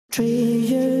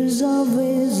Treasures of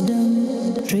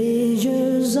wisdom,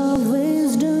 treasures of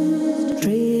wisdom,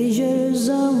 treasures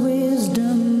of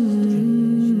wisdom,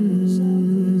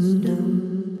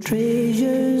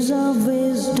 treasures of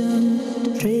wisdom,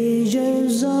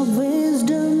 treasures of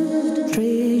wisdom,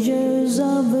 treasures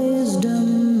of wisdom.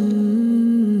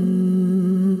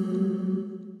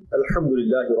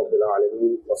 Alhamdulillah Rabbil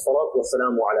Alameen, wassalatu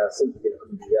wassalamu ala sayyidil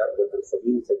anbiya wal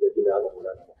mursalin sayyidina wa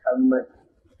mawlana Muhammad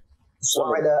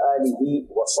وعلى آله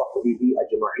وصحبه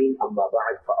أجمعين أما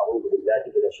بعد فأعوذ بالله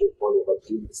من الشيطان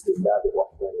الرجيم بسم الله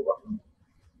الرحمن الرحيم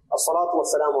الصلاة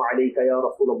والسلام عليك يا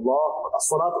رسول الله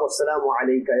الصلاة والسلام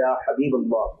عليك يا حبيب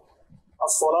الله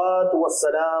الصلاة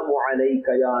والسلام عليك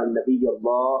يا نبي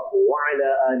الله وعلى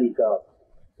آلك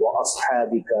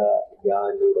وأصحابك يا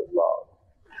نور الله.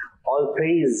 All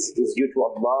praise is due to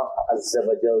Allah Azza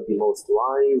wa Jal, the most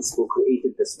wise, who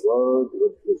created this world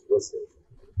with His wisdom.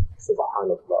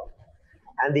 Subhanallah.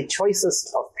 And the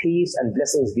choicest of peace and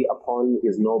blessings be upon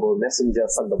His noble messenger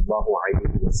sallallahu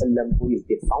alayhi wa sallam, who is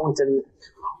the fountain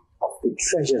of the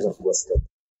treasures of wisdom.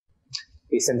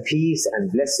 Peace and peace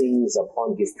and blessings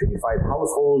upon His purified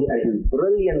household and His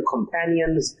brilliant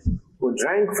companions who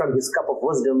drank from His cup of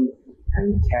wisdom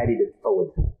and carried it forward.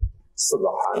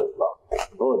 Subhanallah.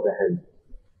 Go ahead.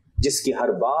 जिसकी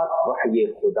हर बात वहये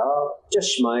खुदा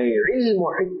चश्माए इल्म व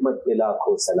हिकमत पे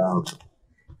लाखों सलाम.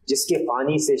 जिसके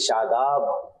पानी से शादाब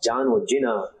जान व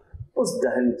जिना उस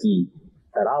दहन की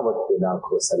तरावत पे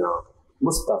लाखों सलाम.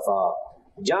 मुस्तफ़ा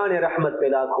जान रहमत पे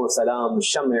लाखों सलाम.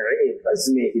 शम्ए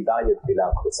बज़्म हिदायत पे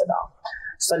लाखों सलाम.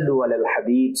 सल्लु अलल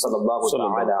हबीब सल्लल्लाहु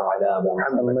तआला अला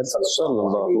मुहम्मद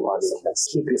सल्लल्लाहु अलैहि वसल्लम.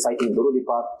 Keep reciting Durud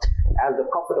Pak as the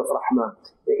Prophet of Rahmah,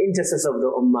 the intercessor of the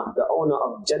Ummah, the owner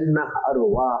of Jannah,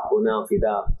 arwahuna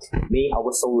fida. May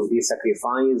our souls be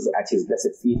sacrificed at His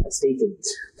blessed feet, has stated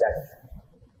that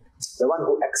the one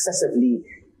who excessively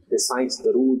recites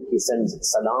Durood, he sends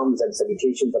salams and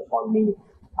salutations upon me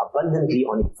abundantly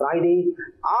on Friday,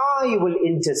 I will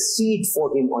intercede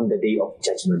for him on the day of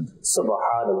judgment.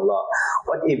 Subhanallah.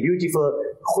 What a beautiful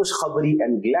khush khabari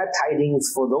and glad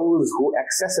tidings for those who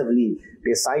excessively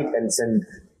recite and send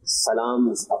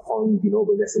salams upon the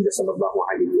noble messenger sallallahu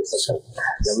alayhi wa sallam.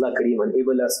 Allah Kareem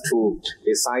enable us to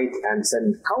recite and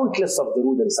send countless of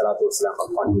durood and salatu wasalam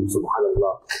upon him.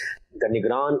 Subhanallah. The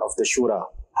Nigran of the Shura,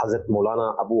 Hazrat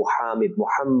Maulana Abu Hamid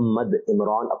Muhammad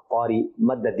Imran Appari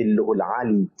Maddadilluhul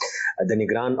Ali, the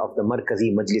Nigran of the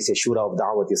Markazi Majlis Shura of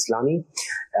Da'wat Islami,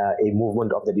 a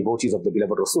movement of the devotees of the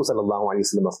beloved Rasul sallallahu alayhi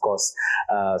wa sallam, of course.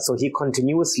 So he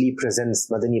continuously presents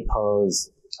Madani pearls,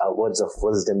 words of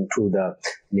wisdom to the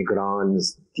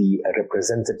Nigrans, the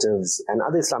representatives and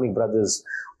other Islamic brothers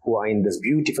who are in this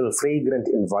beautiful, fragrant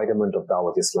environment of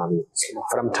Dawat Islami.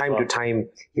 From time to time,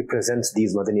 he presents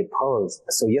these Madani pearls.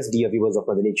 So yes, dear viewers of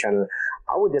Madani Channel,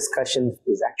 our discussion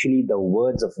is actually the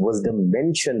words of wisdom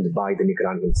mentioned by the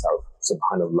Nigran himself,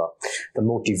 subhanallah. The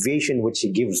motivation which he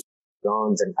gives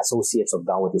and associates of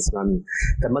Dawat Islami,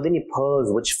 the Madani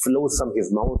pearls which flows from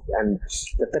his mouth, and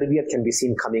the tarbiyat can be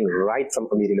seen coming right from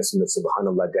Amir al-Sunnah,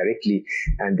 subhanallah, directly.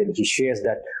 And then he shares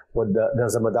that with the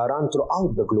Zamadaran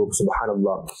throughout the globe,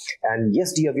 subhanallah. And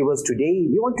yes, dear viewers, today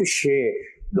we want to share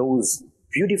those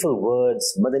beautiful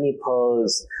words, Madani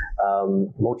pearls,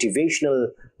 motivational,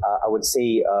 I would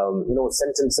say,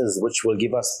 sentences which will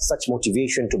give us such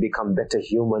motivation to become better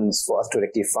humans, for us to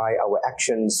rectify our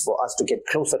actions, for us to get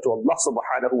closer to Allah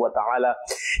subhanahu wa ta'ala.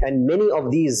 And many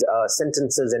of these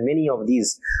sentences and many of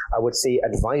these, I would say,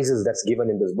 advices that's given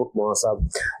in this book, Muasab,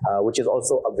 which is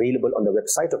also available on the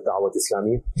website of Dawat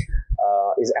Islami,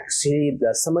 is actually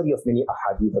the summary of many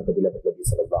ahadith of the beloved Nabi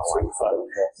sallallahu alaihi wasallam.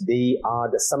 They are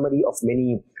the summary of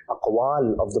many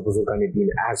aqwal of the Buzurgan-e-Deen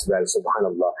as well,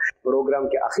 subhanallah. Program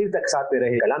ke akhir tak saath mein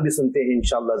rahe, kalam bhi sunte hain,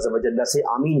 inshallah azza wa jalla. Say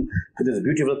Ameen to this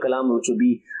beautiful kalam which will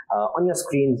be on your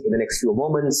screen in the next few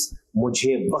moments.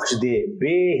 Mujhe bakhsh de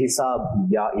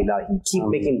behisab ya ilahi. Keep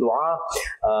making dua.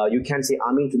 You can say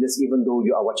Ameen to this even though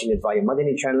you are watching it via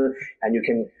Madani Channel, and you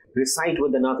can recite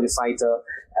with the Naat reciter,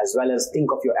 as well as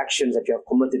think of your actions that you have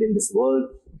committed in this world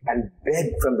and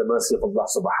beg from the mercy of Allah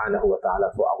subhanahu wa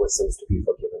ta'ala for our sins to be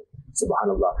forgiven.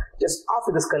 Subhanallah. Just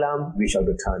after this kalam, we shall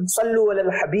return. Sallu ala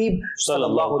al-Habib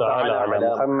sallallahu ta'ala ala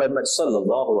Muhammad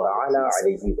sallallahu ta'ala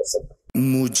alayhi wa sallam.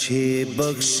 मुझे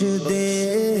बख्श दे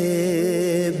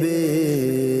बे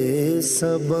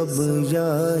सबब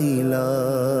या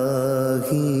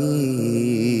इलाही,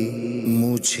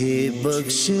 मुझे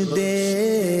बख्श दे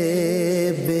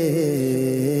बे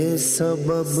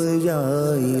सबब या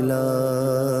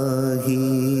इलाही.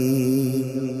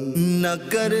 न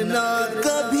करना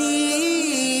कभी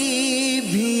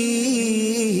भी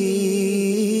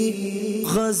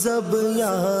गज़ब غضب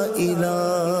یا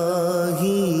الہی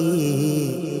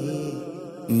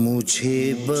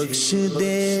مجھے بخش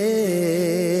دے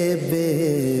بے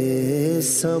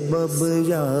سبب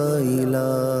یا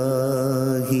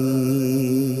الہی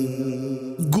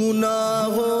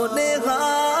گناہوں نے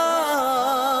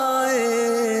غائے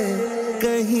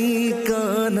کہیں کا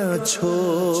نہ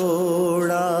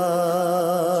چھوڑا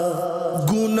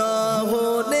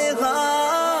گناہوں نے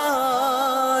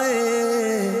غائے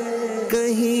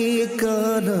کہیں کا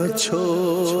نہ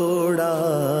چھوڑا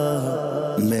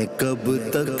میں کب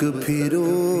تک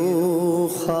پھروں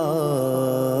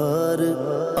خار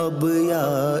اب یا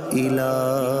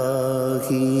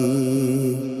الہی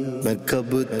میں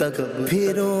کب تک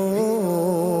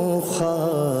پھروں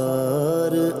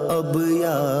خار اب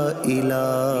یا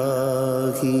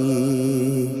الہی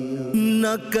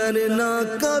نہ کرنا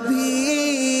کبھی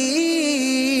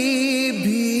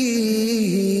بھی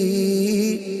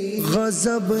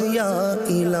غضب یا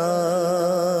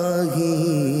الہی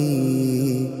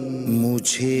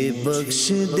مجھے بخش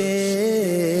دے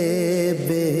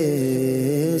بے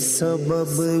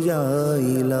سبب یا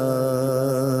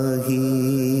الہی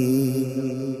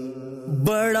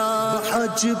بڑا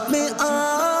حج پہ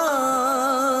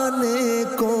آنے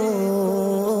کو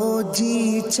جی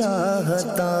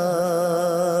چاہتا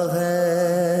ہے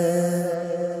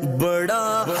بڑا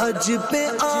حج پہ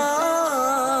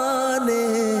آنے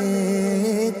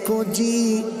کو جی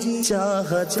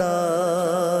چاہتا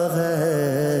ہے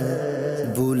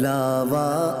بلاوا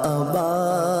اب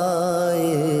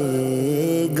آئے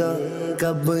گا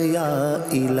کب یا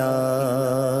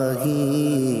الہی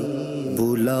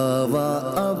بلاوا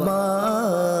اب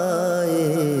آئے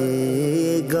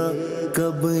گا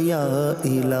کب یا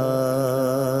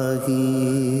الہی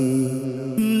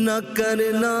نہ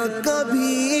کرنا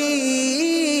کبھی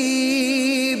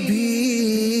بھی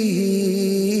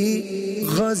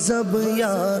غضب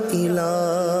یا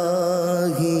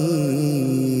الہی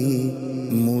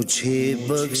مجھے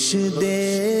بخش دے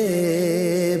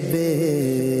بے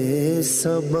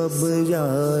سبب یا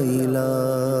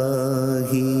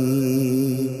الہی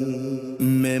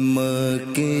میں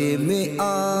مکے میں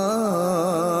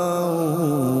آؤں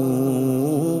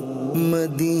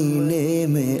مدینے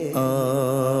میں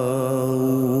آؤں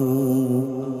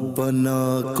بنا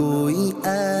کوئی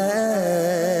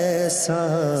ایسا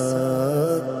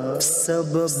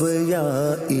سبب یا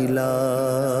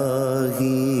الہی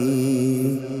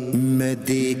میں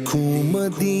دیکھوں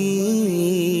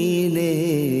مدینے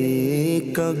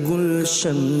کا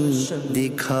گلشن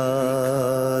دکھا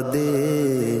دے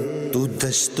تو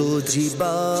دشت و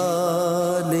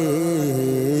جبال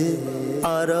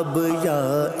عرب یا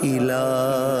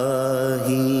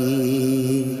الہی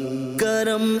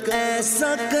کرم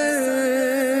ایسا کر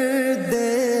دے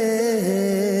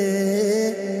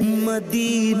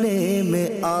مدینے میں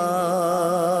آ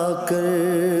کر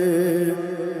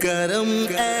کرم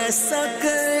ایسا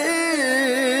کر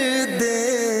دے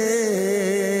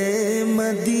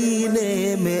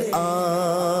مدینے میں آ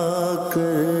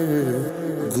کر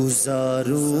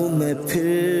گزاروں میں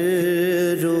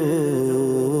پھر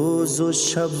روز و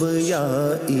شب یا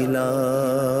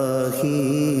الہی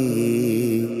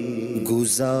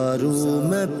گزاروں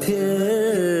میں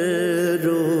پھر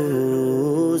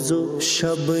روز و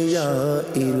شب یا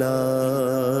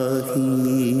الہی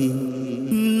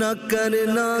نہ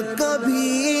کرنا کبھی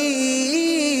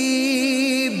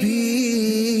بھی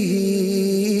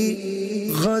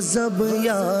غضب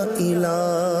یا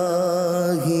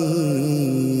الہی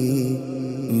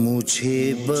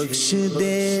مجھے بخش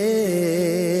دے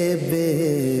بے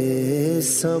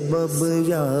سبب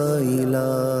یا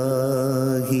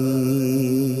الہی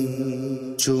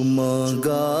جو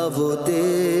مانگا وہ دے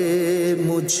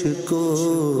مجھ کو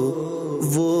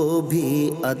وہ بھی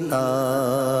عطا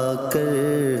کر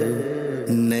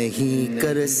نہیں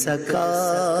کر سکا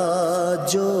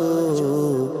جو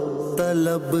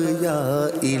طلب یا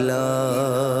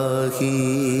الہی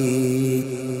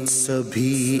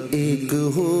سبھی ایک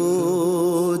ہو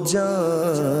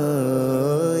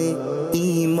جائیں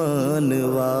ایمان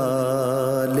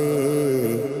والے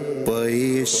پے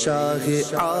شاہ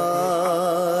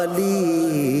عالی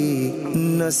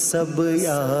نسب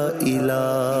یا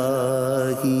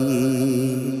الہی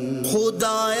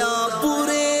خدایا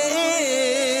برے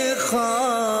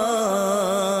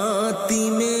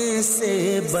خاتمے سے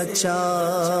بچا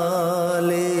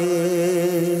لے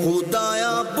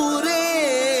خدایا برے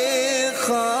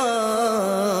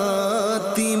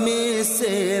خاتمے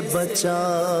سے بچا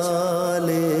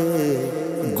لے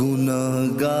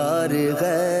گناہگار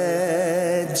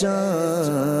ہے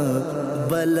جان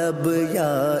بلب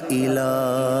یا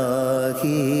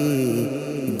الہی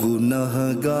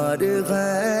گناہگار بیمار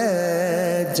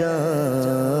ہے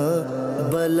جان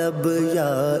بلب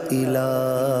یا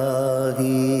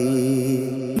الہی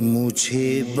مجھے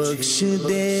بخش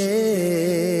دے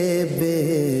بے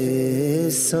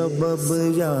سبب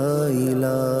یا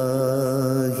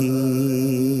الہی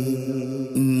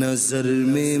نظر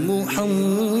میں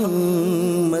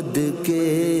محمد کے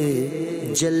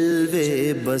جلوے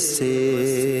بسے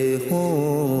ہوں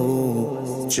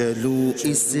چلوں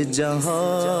اس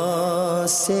جہاں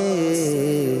سے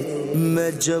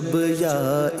میں جب یا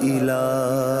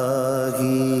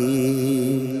الہی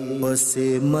بس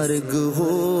مرگ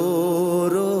ہو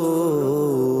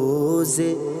روز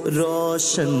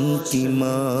روشن کی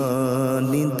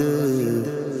مانند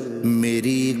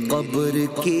میری قبر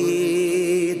کی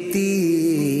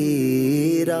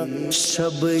تیرا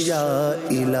شب یا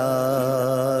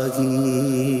الہی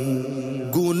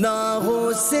گناہوں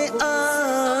سے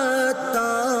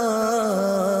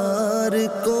آتار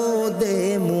کو دے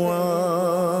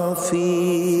معافی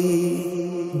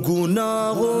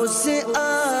گناہوں سے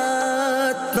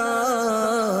آتار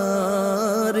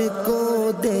کو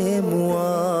دے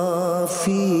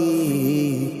معافی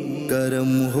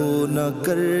کرم ہو نہ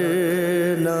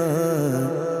کرنا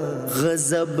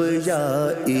غضب یا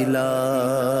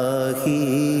الہی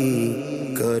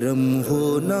کرم ہو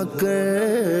نہ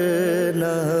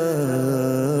کرنا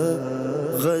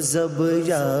غضب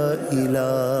یا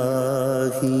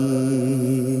الہی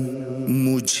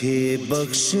مجھے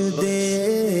بخش دے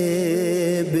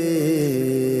بے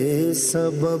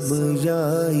سبب یا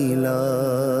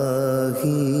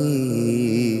الہی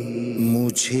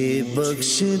مجھے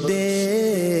بخش دے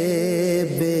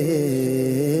بے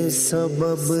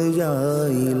سبب یا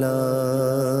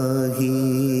الہی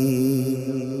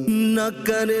نہ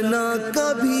کرنا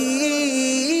کبھی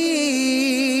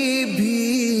بھی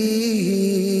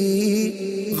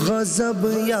غضب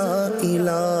یا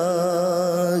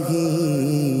الہی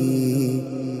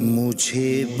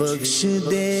مجھے بخش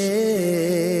دے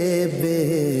بے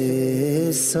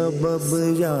سبب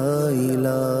یا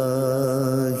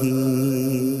الہی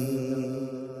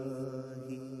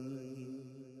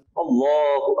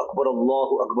اللہ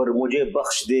اکبر مجھے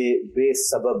بخش دے بے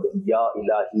سبب یا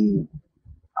الہی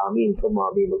آمین ثم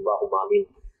آمین اللہم آمین.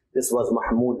 This was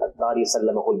Mahmood Attari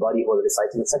Sallamahul Bari was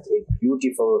reciting such a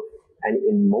beautiful and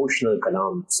emotional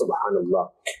kalam. Subhanallah.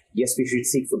 Yes, we should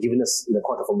seek forgiveness in the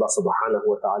court of Allah subhanahu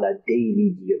wa ta'ala daily,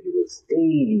 dear viewers,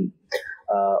 daily.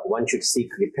 One should seek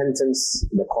repentance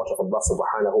in the court of Allah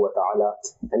subhanahu wa ta'ala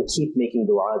and keep making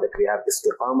dua that we have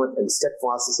istiqamat and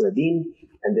steadfastness in the deen,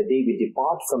 and the day we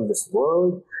depart from this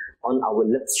world, on our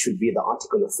lips should be the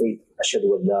article of faith, Ashhadu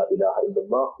an la ilaha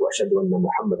illallah wa ashhadu anna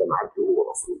Muhammadan abduhu wa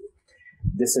rasuluh.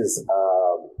 This is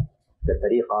the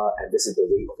tariqah and this is the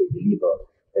way of a believer,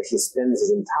 that he spends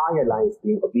his entire life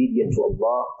being obedient to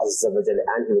Allah Azza wa Jalla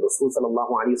and his Rasul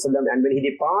sallallahu alayhi wa sallam, and when he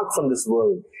departs from this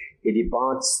world, he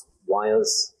departs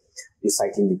whilst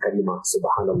reciting the kalima,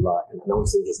 subhanallah, and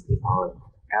announcing his iman,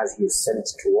 as he is sent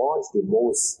towards the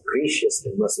most gracious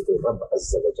and merciful Rabb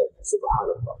Azza wa Jalla,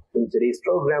 subhanallah. In today's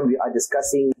program, we are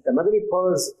discussing the Madani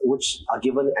pearls which are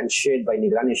given and shared by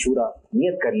Nigrani Shura.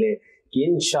 Niyat kar le ki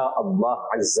insha'Allah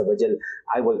Azza wa Jalla,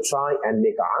 I will try and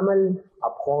make amal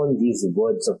upon these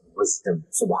words of wisdom,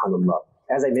 subhanallah.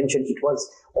 As I mentioned, it was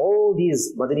all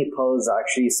these Madani pearls are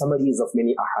actually summaries of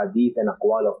many ahadith and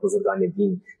aqwal of Buzurgan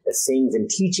Deen, the sayings and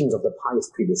teachings of the pious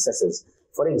predecessors.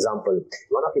 For example,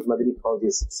 one of his Madani pearls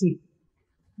is keep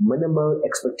minimal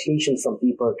expectations from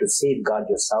people to safeguard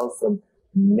yourself from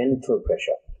mental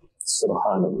pressure.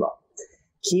 Subhanallah.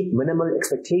 Keep minimal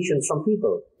expectations from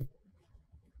people.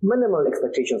 Minimal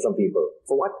expectations from people.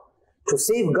 For what? To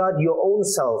safeguard your own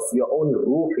self, your own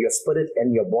ruh, your spirit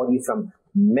and your body from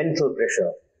mental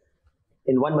pressure.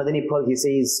 In one Madani pearl, he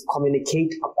says,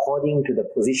 communicate according to the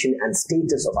position and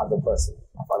status of other person,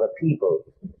 of other people,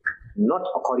 not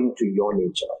according to your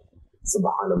nature.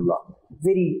 Subhanallah.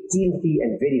 Very qeemati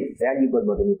and very valuable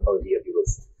Madani pearl, dear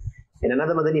viewers. In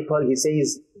another Madani pearl, he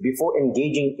says, before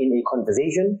engaging in a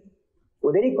conversation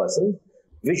with any person,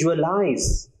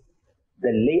 visualize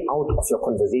the layout of your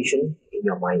conversation in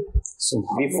your mind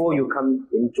before you come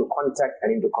into contact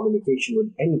and into communication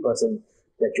with any person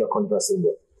that you are conversing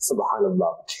with.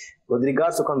 Subhanallah. With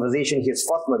regards to conversation, his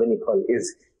fourth Madani pearl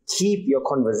is keep your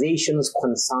conversations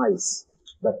concise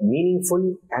but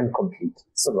meaningful and complete.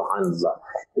 Subhanallah.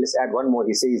 Let's add one more.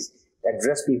 He says,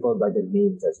 address people by their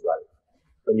names as well.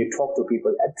 When you talk to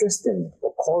people, address them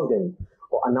or call them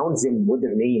or announce them with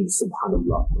their names.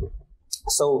 Subhanallah.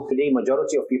 So today,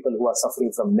 majority of people who are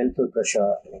suffering from mental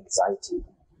pressure and anxiety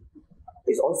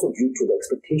is also due to the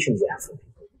expectations they have from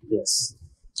people. Yes.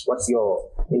 What's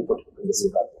your input in this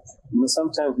regard?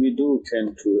 sometimes we do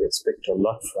tend to expect a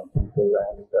lot from people,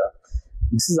 and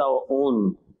this is our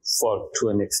own fault to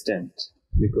an extent,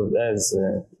 because as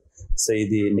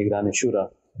Sayyidi Nigrani Shura,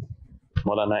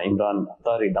 Maulana Imran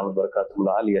Tari Damat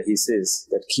Barakatullah Aliyah, he says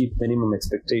that keep minimum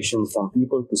expectations from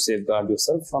people to safeguard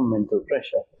yourself from mental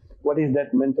pressure. What is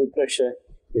that mental pressure?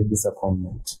 Is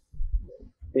disappointment.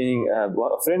 A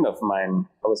friend of mine,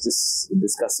 I was just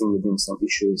discussing with him some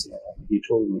issues. He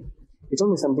told me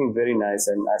something very nice,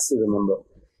 and I still remember.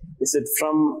 He said,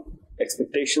 from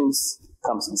expectations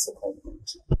comes disappointment.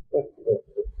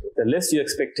 The less your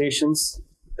expectations,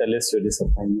 the less your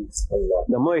disappointments. Allah.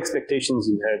 The more expectations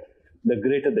you had, the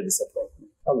greater the disappointment.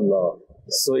 Allah.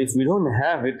 So if we don't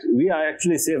have it, we are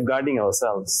actually safeguarding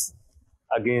ourselves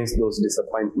against those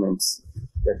disappointments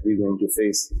that we're going to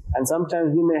face. And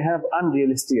sometimes we may have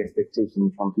unrealistic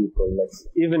expectations from people, like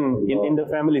even in the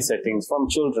family settings, from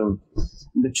children.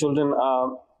 The children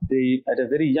are, at a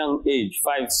very young age,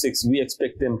 5, 6, we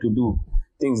expect them to do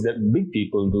things that big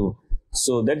people do.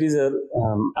 So that is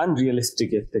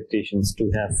unrealistic expectations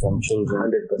to have from children,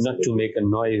 100%. Not to make a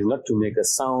noise, not to make a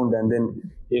sound. And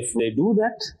then if they do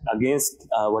that against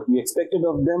what we expected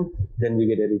of them, then we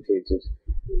get irritated.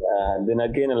 Then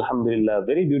again, alhamdulillah,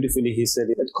 very beautifully he said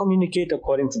that communicate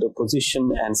according to the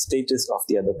position and status of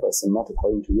the other person, not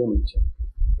according to your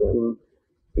nature.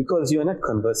 Because you are not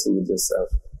conversing with yourself.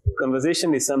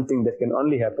 Conversation is something that can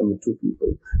only happen with two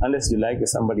people, unless you like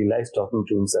somebody likes talking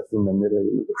to himself in the mirror.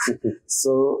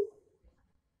 So,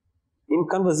 in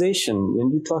conversation,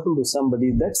 when you're talking to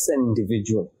somebody, that's an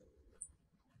individual.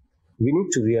 We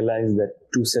need to realize that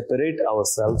to separate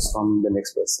ourselves from the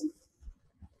next person.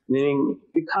 Meaning,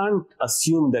 we can't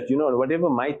assume that, whatever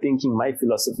my thinking, my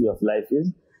philosophy of life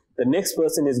is, the next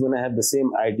person is going to have the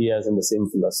same ideas and the same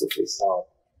philosophies.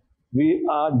 We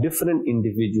are different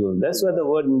individuals. That's why the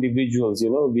word individuals,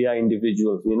 we are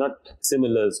individuals. We're not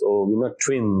similars, or we're not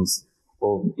twins,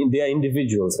 or they are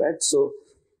individuals, right? So,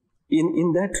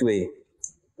 in that way,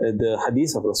 the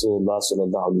hadith of Rasulullah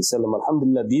sallallahu alaihi wasallam,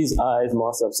 alhamdulillah, these are, as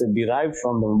Muhammad said, derived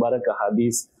from the Mubarakah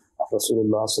hadith of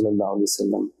Rasulullah sallallahu alaihi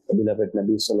wasallam. The beloved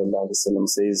Nabi sallallahu alaihi wasallam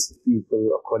says, people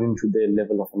according to their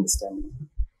level of understanding.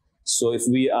 So, if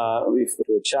to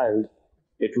a child,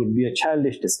 it would be a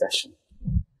childish discussion.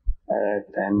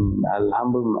 And I'll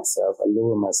humble myself, I'll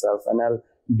lower myself, and I'll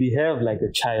behave like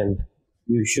a child.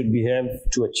 You should behave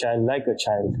to a child like a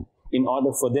child in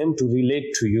order for them to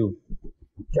relate to you.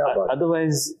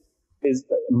 Otherwise, is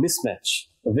a mismatch,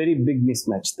 a very big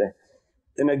mismatch there.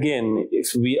 Then again,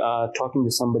 if we are talking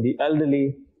to somebody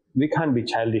elderly, we can't be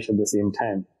childish at the same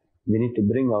time. We need to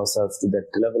bring ourselves to that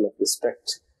level of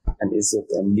respect and izzat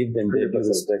and give them their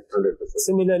respect. 100%.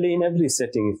 Similarly, in every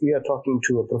setting, if we are talking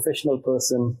to a professional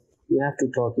person, we have to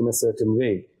talk in a certain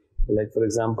way. Like, for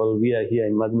example, we are here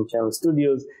in Madani Channel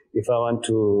studios. If I want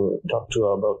to talk to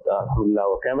about alhamdulillah,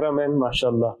 our cameraman,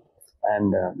 mashallah,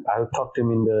 and I'll talk to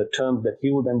him in the terms that he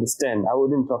would understand. I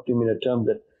wouldn't talk to him in a term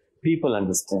that people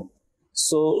understand.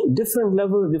 So, different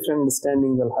levels, different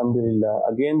understandings,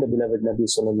 alhamdulillah. Again, the beloved Nabi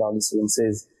sallallahu alaihi wasallam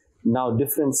says, now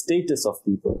different status of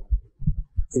people.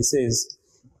 He says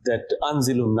that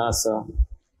anzilun nasa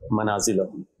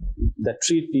manazilahum, that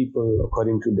treat people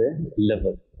according to their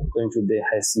level, according to their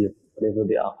haysiyat, whatever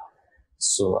they are.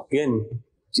 So again,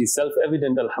 it is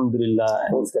self-evident, alhamdulillah,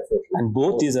 and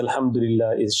both is,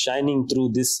 alhamdulillah, is shining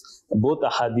through this, both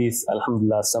ahadith,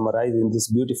 alhamdulillah, summarized in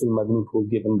this beautiful Madani quote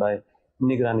given by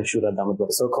Nigrani Shura Damat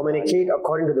Barakatullah. So communicate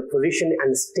according to the position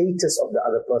and status of the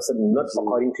other person, not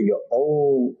according to your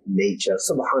own nature.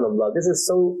 Subhanallah, this is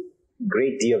so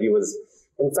great, dear viewers.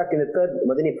 In fact, in the third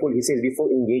Madani pool, he says, before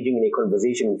engaging in a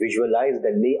conversation, visualize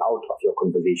the layout of your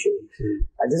conversation.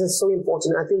 And this is so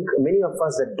important. I think many of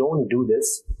us that don't do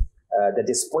this, the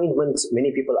disappointment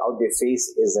many people out there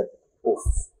face is that, oof,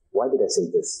 why did I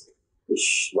say this?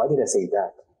 Ish, why did I say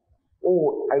that?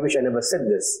 Oh, I wish I never said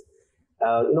this.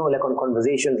 Like on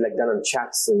conversations, like done on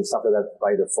chats and stuff like that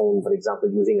by the phone, for example,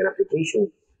 using an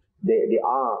application, there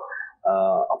are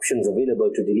options available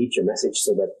to delete your message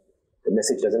so that the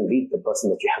message doesn't reach the person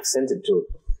that you have sent it to.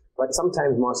 But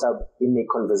sometimes, Masab, in a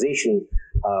conversation,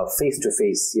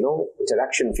 face-to-face,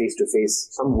 interaction face-to-face,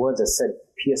 some words are said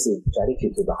pierces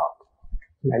directly to the heart.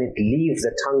 And it leaves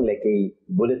the tongue like a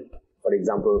bullet, for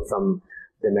example, from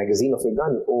the magazine of a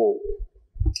gun, or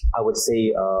I would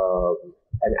say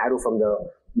an arrow from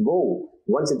the bow.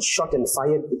 Once it's shot and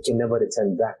fired, it can never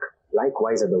return back.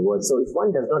 Likewise are the words. So if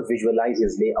one does not visualize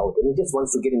his layout and he just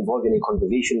wants to get involved in a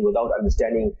conversation without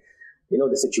understanding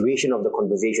the situation of the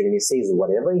conversation, and he says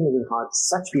whatever in his heart,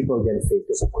 such people then face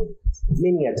disappointment.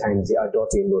 Many a times there are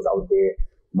daughter-in-laws out there,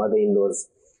 mother-in-laws,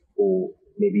 who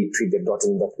maybe treat their daughter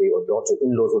in that way, or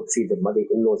daughter-in-laws would treat their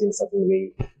mother-in-laws in a certain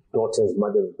way, daughters,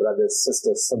 mothers, brothers,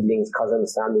 sisters, siblings,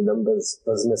 cousins, family members,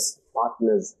 business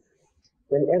partners.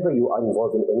 Whenever you are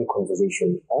involved in any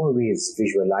conversation, always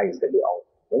visualize the layout.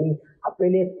 And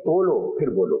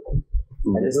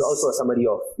this is also a summary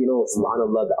of,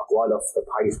 subhanAllah, the aqwal of the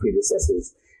pious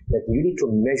predecessors, that you need to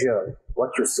measure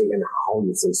what you say and how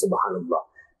you say, subhanAllah.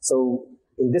 So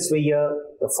in this way here,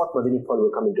 the fourth Madani pearl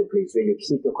will come into place, where you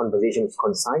keep your conversations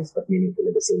concise but meaningful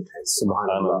at the same time.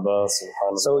 Subhanallah.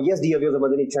 So yes, dear viewers of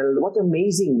Madani Channel, what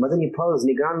amazing Madani pearls.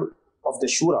 Nigran of the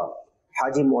Shura,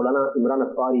 Haji Maulana Imran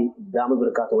Atbari, Dama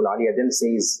Barakatuhu Aliyah, then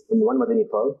says in one Madani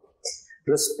pearl,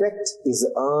 respect is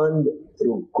earned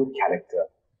through good character,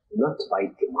 not by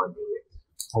demanding it.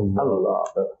 Allah.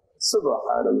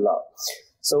 Subhanallah.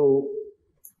 So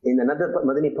in another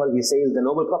Madani pearl, he says, the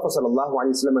noble Prophet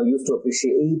ﷺ used to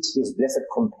appreciate his blessed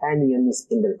companions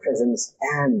in their presence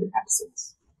and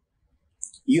absence.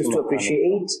 He used to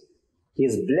appreciate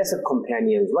his blessed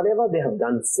companions, whatever they have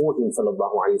done for him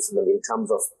ﷺ, in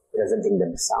terms of presenting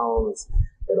themselves,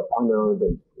 their honor,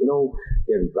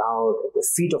 their vow at the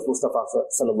feet of Mustafa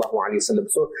ﷺ.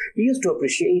 So he used to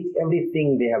appreciate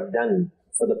everything they have done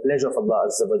for the pleasure of Allah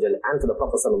Azza wa Jal and for the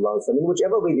Prophet ﷺ, in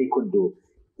whichever way they could do,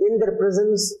 in their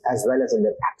presence as well as in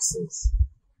their absence.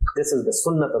 This is the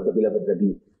sunnah of the beloved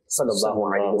Nabi sallallahu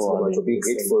alaihi wasallam, to be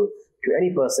grateful to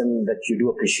any person that you do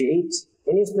appreciate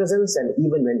in his presence and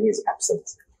even when he is absent.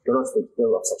 Do not speak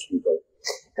ill of such people.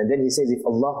 And then he says, if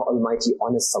Allah Almighty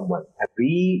honors someone,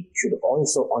 we should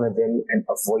also honor them and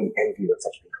avoid envy of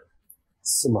such people.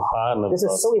 Subhanallah. This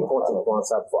is so important for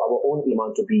us, for our own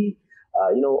iman to be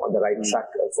on the right track,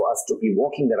 and for us to be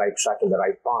walking the right track and the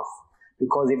right path.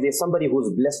 Because if there's somebody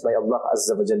who's blessed by Allah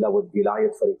Azza wa Jalla with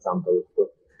wilayat, for example,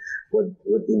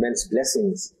 with immense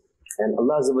blessings, and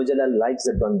Allah Azza wa Jalla likes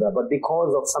that banda, but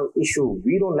because of some issue,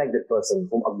 we don't like that person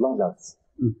whom Allah loves,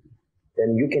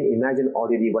 then you can imagine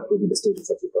already what will be the state of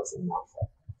such a person.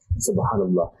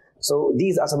 Subhanallah. So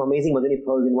these are some amazing Madani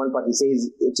pearls. In one part he says,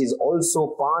 it is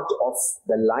also part of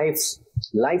the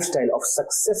lifestyle of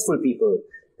successful people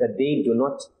that they do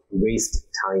not waste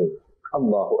time.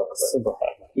 Allahu Akbar.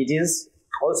 It is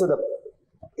also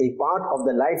a part of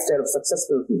the lifestyle of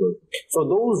successful people. So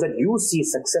those that you see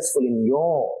successful in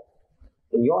your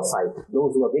sight,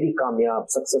 those who are very kamyab,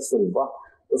 successful,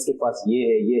 uske paas ye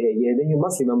hai, then you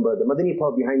must remember the Madani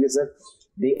pearl behind this, that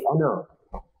they honor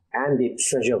and they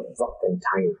treasure waqt and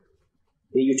time.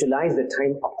 They utilize the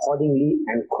time accordingly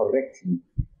and correctly.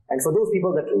 And for those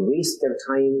people that waste their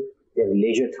time, their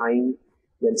leisure time,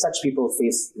 then such people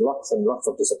face lots and lots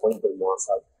of disappointment,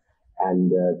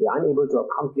 and they're unable to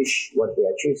accomplish what they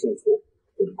are chasing for,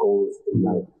 their goals in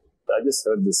life. I just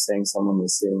heard this saying, someone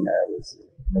was saying, I was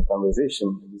in a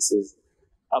conversation, he says,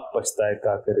 "Ab pachtaye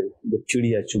ka kare, the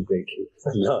chidiya chup gayi thi."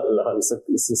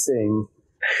 It's a saying.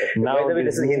 Now, by the way,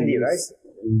 this is Hindi, right?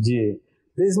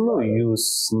 There's no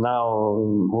use now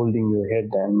holding your head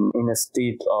and in a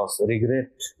state of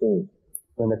regret when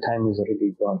the time is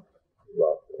already gone.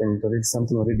 When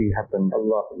something already happened.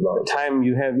 The time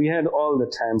we had all the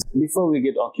time. Before we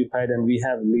get occupied and we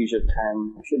have leisure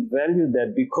time, we should value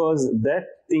that, because that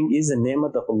thing is a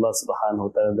ni'mat of Allah subhanahu wa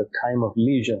ta'ala, the time of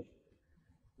leisure.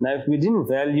 Now if we didn't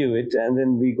value it and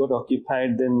then we got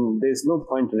occupied, then there's no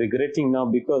point regretting now,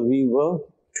 because we were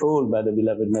told by the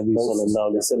beloved Nabi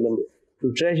sallallahu alaihi wasallam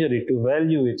to treasure it, to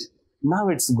value it. Now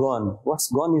it's gone.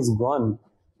 What's gone is gone.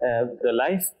 The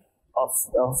life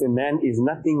of a man is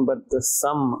nothing but the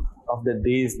sum of the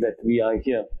days that we are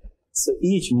here. So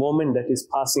each moment that is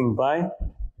passing by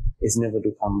is never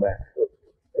to come back.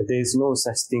 There is no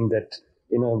such thing that,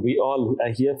 we all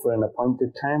are here for an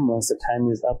appointed time. Once the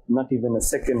time is up, not even a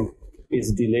second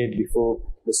is delayed before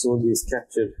the soul is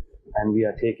captured and we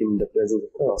are taken in the presence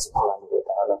of Allah subhanahu wa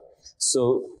ta'ala.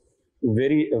 So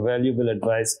very valuable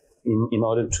advice in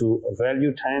order to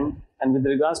value time. And with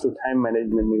regards to time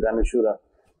management, Nigran Shura,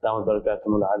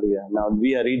 now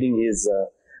we are reading his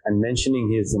and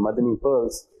mentioning his Madani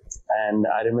pearls, and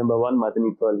I remember one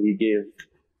Madani pearl he gave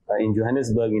in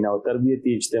Johannesburg in our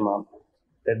Tarbiyati Ijtima,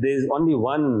 that there is only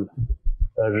one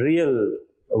real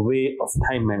way of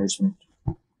time management.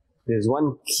 There is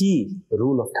one key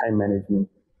rule of time management,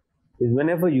 is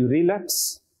whenever you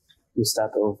relapse, you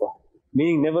start over,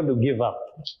 meaning never to give up.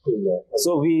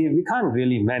 So we can't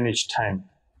really manage time.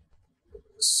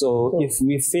 So if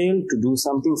we fail to do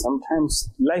something, sometimes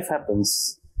life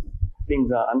happens.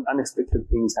 Things are unexpected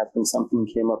things happen. Something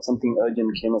came up, something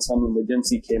urgent came up, some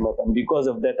emergency came up, and because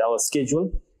of that, our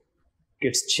schedule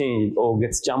gets changed or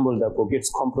gets jumbled up or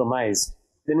gets compromised.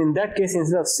 Then in that case,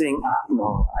 instead of saying,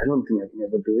 no, I don't think I can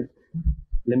ever do it,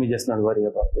 let me just not worry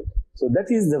about it. So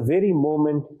that is the very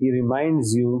moment he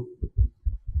reminds you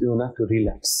not to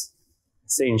relapse.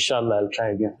 Say, inshallah, I'll try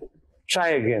again. Try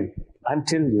again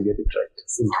until you get it right.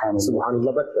 Subhanallah.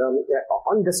 Subhanallah. But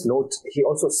on this note, he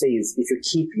also says, if you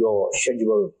keep your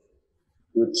schedule,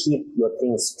 you keep your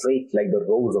things straight like the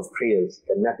rows of prayers,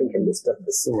 then nothing can disturb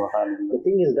this. The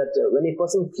thing is that when a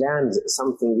person plans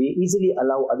something, we easily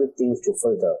allow other things to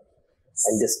filter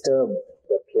and disturb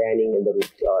the planning and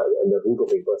the route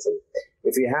of a person.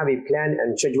 If you have a plan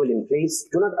and schedule in place,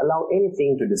 do not allow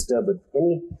anything to disturb it.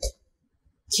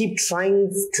 Keep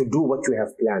trying to do what you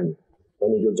have planned.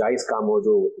 When you do jais kaam ho,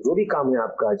 jo bhi kaam hai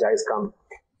aapka jais kaam,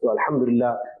 so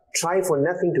alhamdulillah, try for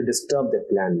nothing to disturb the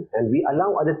plan. And we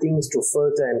allow other things to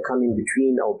filter and come in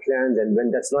between our plans, and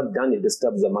when that's not done, it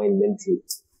disturbs the mind mentally.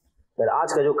 But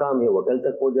aaj ka jo kaam hai, wo kal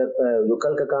tak ho jata hai, jo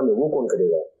kal ka kaam hai, wo kaun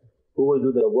karega? Who will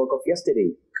do the work of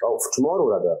yesterday, of tomorrow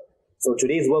rather? So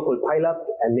today's work will pile up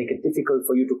and make it difficult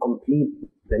for you to complete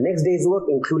the next day's work,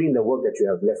 including the work that you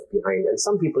have left behind. And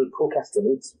some people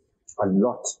procrastinate a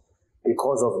lot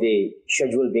because of the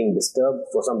schedule being disturbed.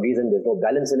 For some reason, there's no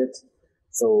balance in it.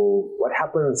 So what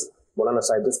happens, Maulana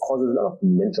Sahib, this causes a lot of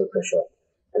mental pressure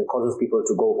and causes people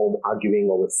to go home arguing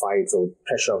or with fights or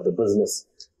pressure of the business.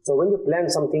 So when you plan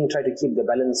something, try to keep the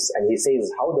balance. And he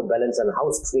says how the balance and how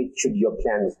straight should your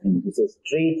plans be. He says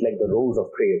straight like the rows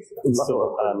of prayers.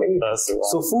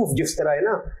 So foof jis tarah hai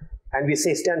na. And we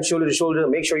say stand shoulder to shoulder,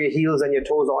 make sure your heels and your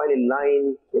toes are all in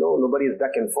line. Nobody's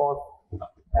back and forth.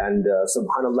 And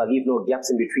subhanallah, leave no gaps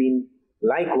in between.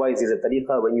 Likewise is a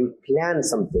tariqah when you plan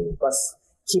something, first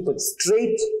keep it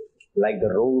straight like the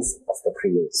rows of the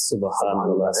prayers.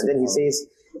 Subhanallah. And then he says,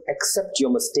 accept your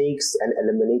mistakes and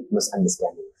eliminate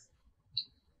misunderstandings.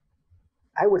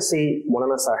 I would say,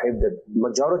 Maulana Sahib, that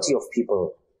majority of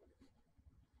people,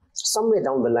 somewhere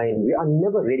down the line, we are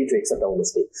never ready to accept our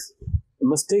mistakes.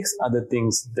 Mistakes are the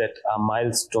things that are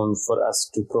milestones for us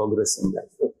to progress in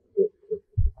life.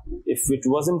 If it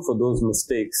wasn't for those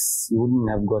mistakes, we wouldn't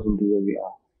have gotten to where we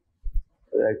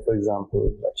are. Like, for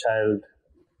example, a child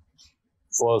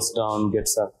falls down,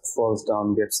 gets up, falls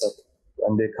down, gets up.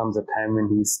 And there comes a time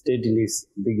when he steadily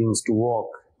begins to walk.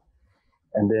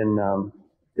 And then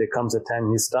there comes a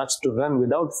time he starts to run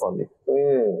without falling.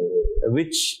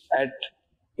 Which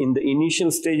in the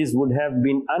initial stages would have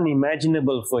been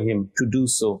unimaginable for him to do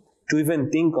so, to even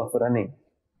think of running.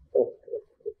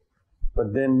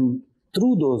 But then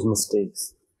through those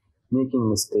mistakes, making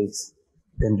mistakes,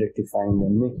 then rectifying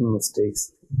them, making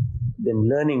mistakes, then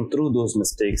learning through those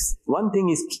mistakes. One thing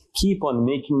is keep on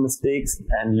making mistakes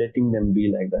and letting them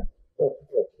be like that.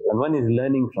 And one is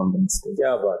learning from the mistakes.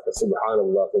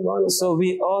 Subhanallah. So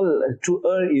we all, to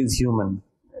err is human.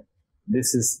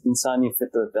 This is insani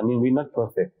fitrat. I mean, we're not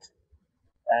perfect.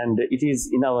 And it is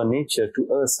in our nature to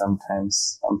err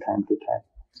sometimes, from time to time.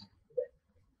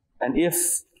 And if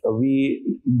we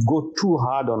go too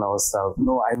hard on ourselves,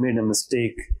 no, I made a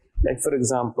mistake. Like for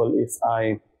example, if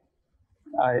I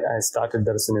started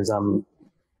Dars Nizami,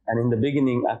 and in the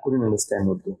beginning I couldn't understand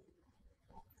Urdu.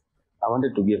 I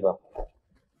wanted to give up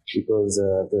because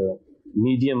the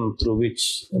medium through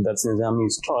which Dars Nizami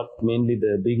is taught, mainly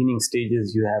the beginning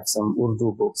stages, you have some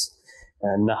Urdu books,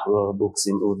 Nahwa books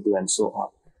in Urdu and so on.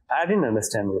 I didn't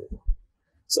understand Urdu.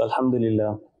 So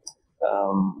Alhamdulillah,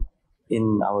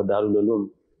 in our Darul Uloom,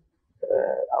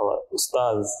 our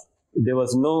Ustaz, there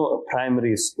was no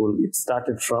primary school. It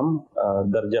started from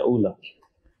Darja Ula.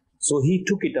 So he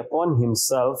took it upon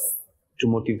himself to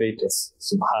motivate us,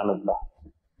 subhanallah.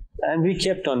 And we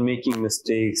kept on making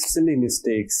mistakes, silly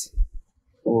mistakes,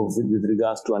 with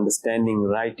regards to understanding,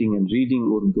 writing and reading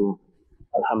Urdu.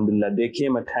 Alhamdulillah, there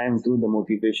came a time through the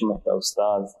motivation of the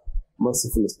Ustaz,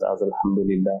 merciful Ustaz,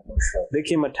 alhamdulillah. There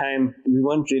came a time we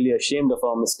weren't really ashamed of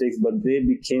our mistakes, but they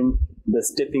became the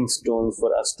stepping stones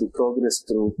for us to progress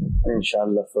through, and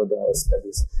inshallah, further our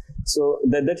studies. So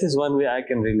that is one way I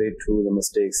can relate to the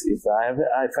mistakes. If I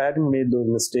hadn't made those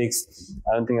mistakes,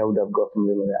 I don't think I would have gotten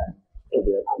where I am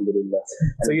today, alhamdulillah.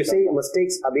 So you say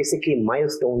mistakes are basically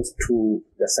milestones to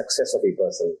the success of a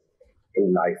person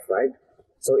in life, right?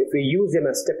 So if we use them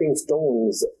as stepping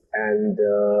stones and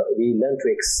we learn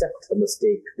to accept a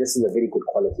mistake, this is a very good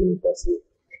quality in a person.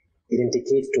 It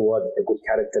indicates towards a good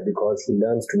character because he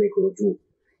learns to make ruju.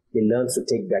 He learns to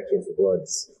take back his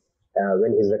words.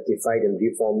 When he's rectified and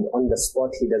reformed on the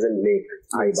spot, he doesn't make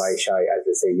eye by shy, as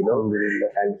they say,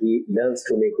 and he learns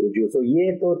to make ruju. So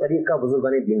ye to tariqa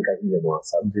buzurgane din ka hi hai Muaz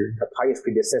sahab. The pious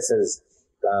predecessors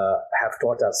have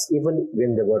taught us, even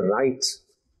when they were right,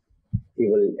 he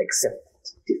will accept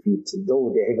defeat,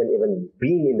 though they haven't even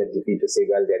been in the defeat to say,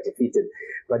 well, they're defeated.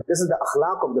 But this is the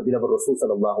akhlaq of the beloved Rasul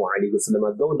sallallahu alaihi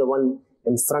wasallam. Though the one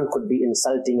in front could be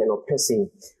insulting and oppressing,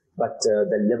 but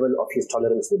the level of his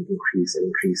tolerance will increase and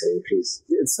increase and increase.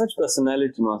 It's such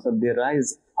personality, Master, they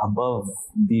rise above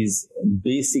these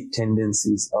basic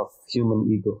tendencies of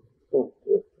human ego.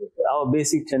 Our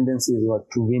basic tendency is what?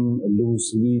 To win or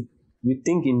lose. We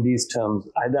think in these terms,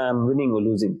 either I'm winning or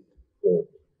losing.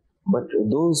 But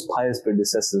those pious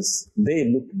predecessors, they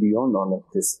looked beyond all of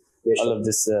this. All of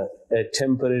this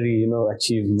temporary,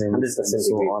 achievements and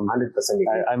so on.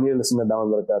 100%. Amir al-Sunnah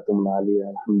Dawud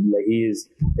Alhamdulillah, he is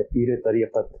a Pir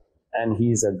Tariqat and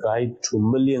he is a guide to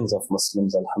millions of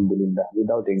Muslims, Alhamdulillah,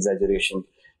 without exaggeration.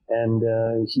 And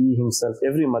he himself,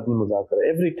 every Madani Muzakara,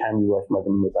 every time you watch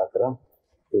Madani Muzakara,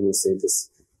 he will say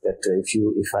this, that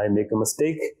if I make a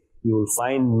mistake, you will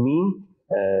find me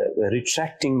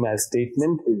retracting my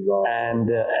statement and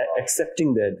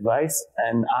accepting the advice,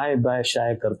 and I by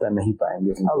shaya karta nahi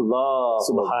payenge. Allah,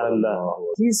 Subhanallah.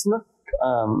 He's not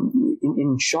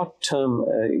in short-term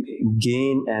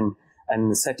gain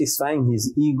and satisfying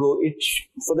his ego.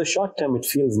 For the short term, it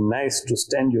feels nice to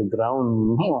stand your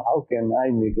ground. How can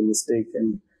I make a mistake?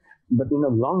 But in the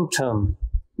long term,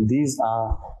 these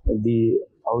are the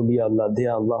awliya Allah. They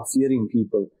are Allah-fearing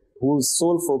people whose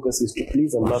sole focus is to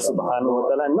please Allah subhanahu wa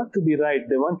ta'ala and not to be right.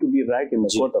 They want to be right in the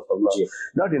court of Allah,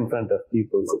 not in front of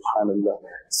people, subhanallah.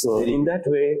 So in that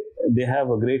way, they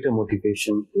have a greater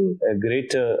motivation, a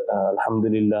greater,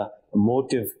 alhamdulillah,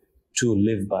 motive to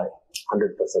live by.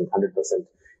 100%.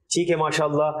 TK,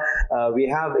 mashallah, we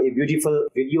have a beautiful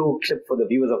video clip for the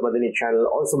viewers of Madani Channel.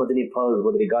 Also, Madani Pearls,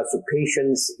 with regards to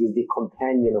patience, is the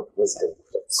companion of wisdom.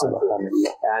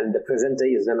 And the presenter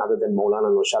is none other than Maulana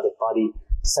Nurshad Qari,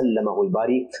 Sallamahul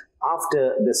Bari.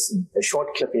 After this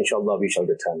short clip, inshallah, we shall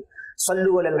return.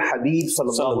 Sallu ala al-Habib,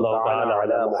 sallallahu ta'ala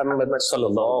ala Muhammad,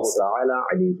 sallallahu ta'ala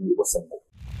alayhi wa sallam.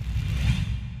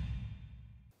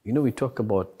 We talk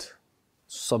about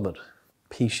sabr,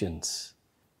 patience,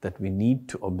 that we need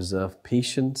to observe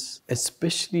patience,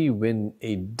 especially when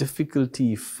a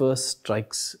difficulty first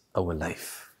strikes our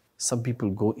life. Some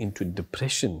people go into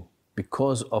depression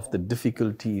because of the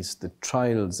difficulties, the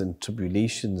trials and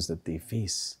tribulations that they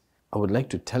face. I would like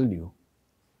to tell you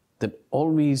that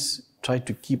always try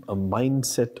to keep a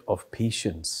mindset of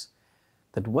patience,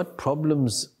 that what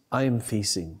problems I am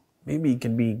facing, maybe it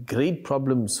can be great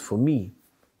problems for me,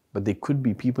 but there could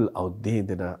be people out there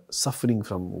that are suffering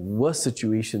from worse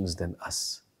situations than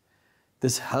us.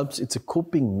 This helps, it's a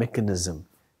coping mechanism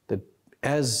that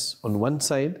as on one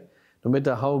side, no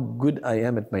matter how good I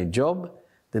am at my job,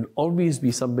 there'll always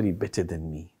be somebody better than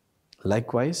me.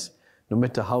 Likewise, no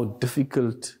matter how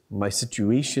difficult my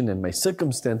situation and my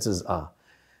circumstances are,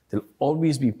 there'll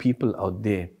always be people out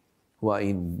there who are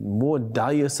in more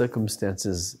dire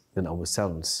circumstances than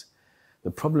ourselves.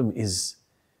 The problem is,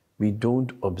 we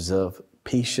don't observe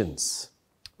patience.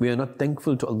 We are not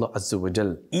thankful to Allah Azza wa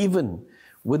Jal, even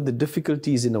with the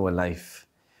difficulties in our life.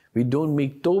 We don't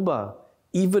make tawbah,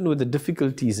 even with the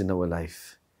difficulties in our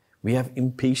life. We have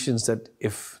impatience that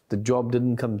if the job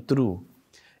didn't come through,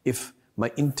 if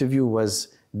my interview was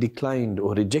declined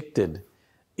or rejected,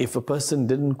 if a person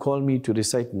didn't call me to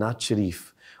recite Naat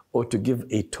Sharif or to give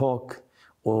a talk,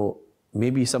 or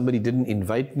maybe somebody didn't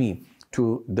invite me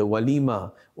to the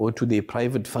walima or to their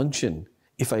private function,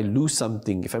 if I lose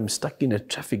something, if I'm stuck in a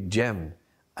traffic jam,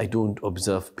 I don't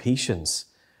observe patience.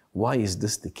 Why is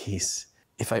this the case?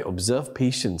 If I observe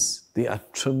patience, there are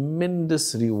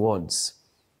tremendous rewards.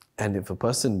 And if a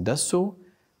person does so,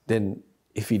 then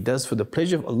if he does for the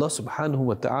pleasure of Allah subhanahu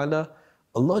wa ta'ala,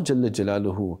 Allah Jalla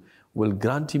Jalaluhu will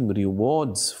grant him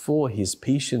rewards for his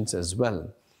patience as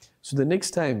well. So the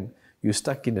next time you're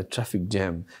stuck in a traffic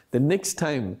jam, the next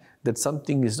time that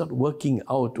something is not working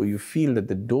out, or you feel that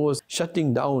the door's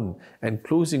shutting down and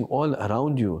closing all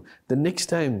around you, the next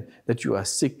time that you are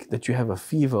sick, that you have a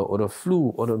fever or a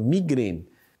flu or a migraine,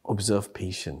 observe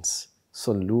patience.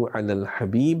 Sallu ala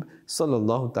al-Habib,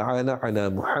 sallallahu ta'ala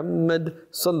ala Muhammad,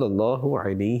 sallallahu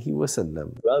alayhi wa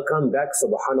sallam. Welcome back,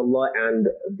 subhanallah, and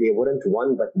there weren't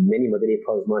one but many Madani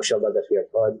Pearls, mashallah, that we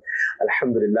have heard.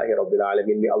 Alhamdulillahi Rabbil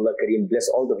Alameen. May Allah Kareem bless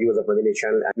all the viewers of Madani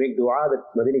Channel and make dua that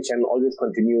Madani Channel always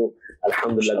continue,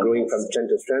 alhamdulillah, growing from strength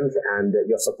to strength. And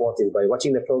your support is by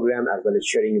watching the program as well as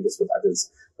sharing this with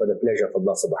others for the pleasure of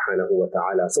Allah subhanahu wa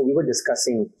ta'ala. So we were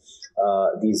discussing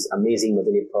these amazing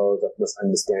Madani Pearls of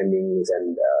misunderstandings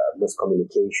and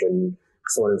miscommunication,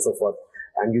 so on and so forth.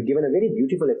 And you've given a very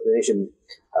beautiful explanation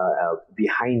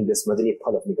behind this Madani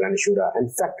Pearl of Nigrani Shura. In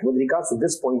fact, with regards to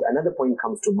this point, another point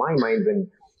comes to my mind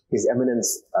when His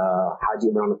Eminence Haji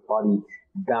Imran Qari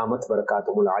Damat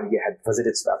Barakatuhul Aliyah had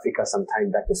visited South Africa some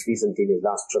time back, just recently in his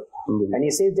last trip. And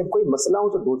he says, जब कोई मसला हो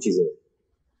तो दो चीजें,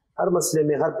 हर मसले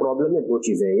में, हर problem में दो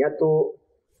चीजें हैं, या तो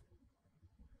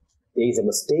there is a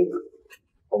mistake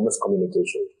और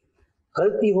miscommunication.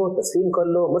 गलती हो तस्लीम कर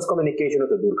लो, miscommunication हो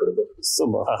तो दूर कर दो.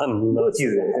 सुभान दो अल्लाह.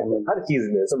 चीजें हैं हर चीज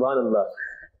में. सुभान अल्लाह.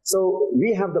 So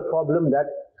we have the problem that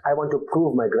I want to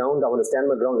prove my ground, I want to stand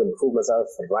my ground and prove myself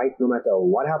right no matter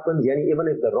what happens. यानी even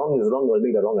if the wrong is wrong, I'll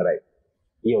make the wrong right.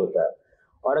 ये होता है.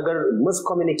 और अगर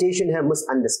miscommunication है,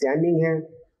 misunderstanding है,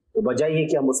 तो बजाय ये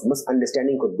कि हम उस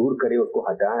misunderstanding को दूर करें, उसको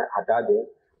हटा दें,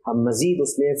 हम मजीद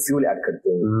उसमें फ्यूल ऐड करते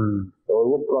हैं, और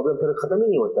वो प्रॉब्लम फिर खत्म ही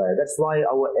नहीं होता है. That's why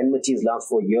our enmities last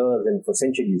for years and for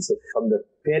centuries, from the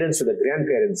parents to the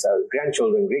grandparents,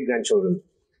 grandchildren, great grandchildren.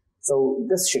 So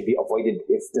this should be avoided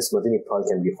if this Madani Pearl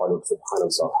can be followed.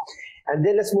 Subhanallah. And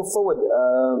then let's move forward.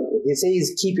 He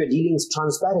says, keep your dealings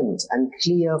transparent and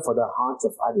clear for the hearts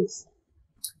of others.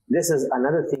 This is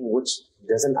another thing which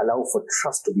doesn't allow for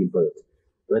trust to be built.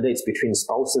 Whether it's between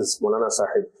spouses, Maulana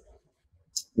Sahib,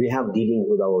 we have dealings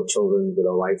with our children, with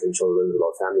our wives and children, with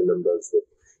our family members, with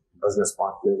business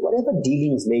partners, whatever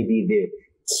dealings may be there,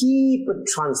 keep it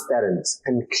transparent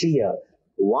and clear.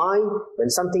 Why? When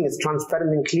something is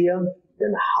transparent and clear,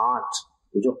 then heart,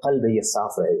 जो कल्ब है ये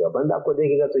साफ रहेगा. बंदा आपको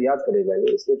देखेगा तो याद करेगा.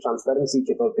 इसलिए ट्रांसपेरेंसी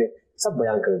के तौर पे सब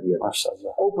बयान कर दिया.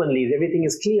 माशाअल्लाह. Openly, everything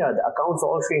is clear. The accounts are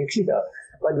all free and clear.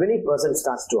 But when a person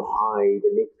starts to hide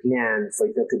and make plans for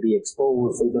it not to be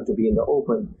exposed, for it not to be in the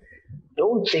open,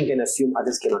 don't think and assume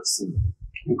others cannot see.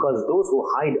 Because those who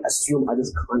hide assume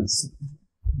others can't see.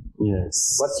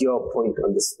 Yes. What's your point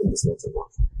on this in this matter?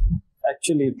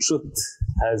 Actually, truth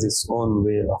has its own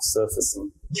way of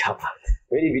surfacing. Yeah,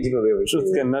 very beautiful way of Truth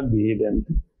cannot be hidden.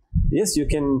 Yes, you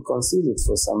can conceal it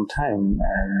for some time,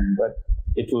 but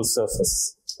it will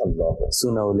surface Allah.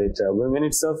 sooner or later. When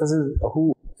it surfaces,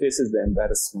 who faces the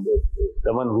embarrassment?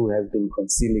 The one who has been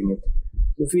concealing it.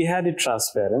 If we had it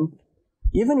transparent,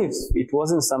 even if it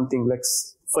wasn't something like,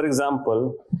 for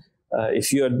example,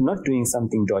 if you are not doing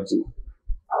something dodgy,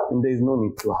 then there is no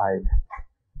need to hide.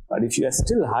 But if you are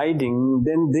still hiding,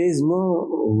 then there is no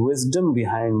wisdom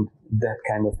behind that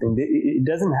kind of thing. It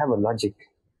doesn't have a logic.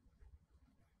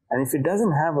 And if it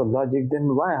doesn't have a logic,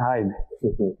 then why hide?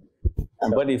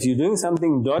 But if you're doing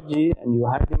something dodgy and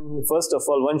you're hiding, first of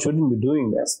all, one shouldn't be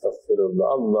doing that.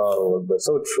 Allah,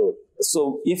 so true.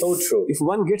 So if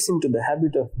one gets into the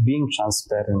habit of being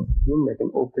transparent, being like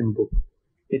an open book,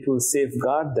 it will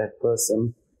safeguard that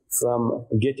person from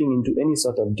getting into any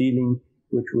sort of dealing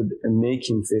which would make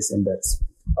him face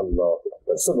embarrassment. Allah,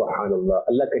 Subhanallah.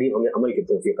 Allah Kareem hame amal ki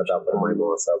tawfiq ata farmaye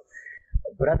Maulana.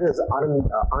 Brothers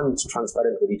aren't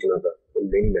transparent with each other in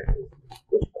many matters,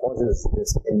 which causes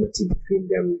this enmity between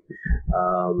them.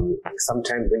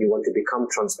 Sometimes when you want to become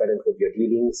transparent with your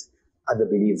dealings, other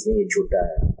believes nahi jhota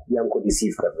hai, ye humko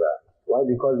deceive kar raha hai. Why?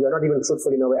 Because we are not even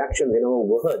truthful in our actions, in our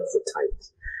words at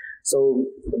times. So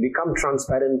become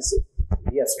transparent,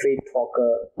 be a straight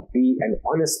talker, be an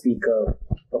honest speaker.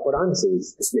 The Quran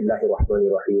says, Bismillahir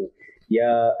Rahmanir Rahim,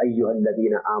 Ya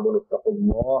ayyuhalladhina amanu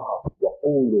taqullaha wa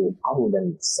qulu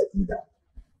qawlan sadida.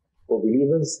 For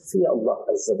believers, fear Allah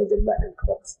Azza wa Jalla and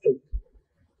talk straight.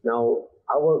 Now,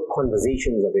 our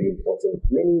conversations are very important.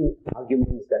 Many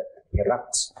arguments that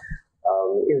erupt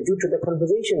is due to the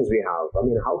conversations we have. I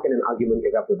mean, how can an argument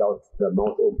erupt without the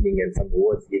mouth opening and some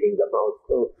words leaving the mouth?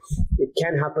 So it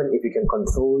can happen if you can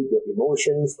control your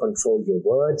emotions, control your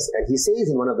words. And he says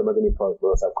in one of the Madani Pearl,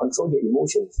 control your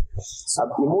emotions.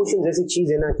 Emotions ऐसी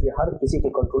चीज है ना कि हर किसी के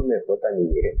control में होता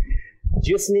नहीं है.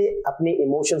 जिसने अपने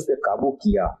emotions पे काबू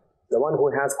किया, the one who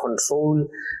has control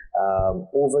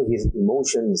over his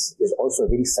emotions is also a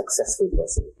very successful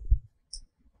person.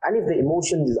 And if the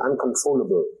emotion is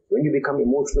uncontrollable, when you become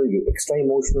emotional, you're extra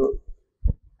emotional,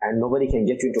 and nobody can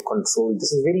get you into control,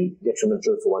 this is very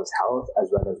detrimental for one's health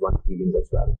as well as one's feelings as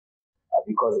well.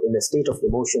 Because in a state of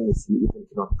emotions, you even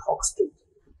cannot talk straight.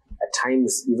 At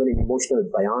times, even in emotional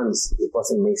bayans, a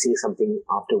person may say something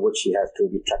after which he has to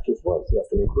retract his words, he has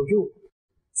to make review.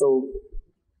 So,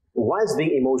 whilst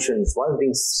being emotions, whilst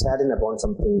being saddened about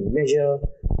something, measure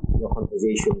your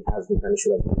conversation as the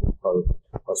Ganesha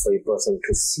was for a person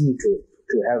to see,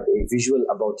 to have a visual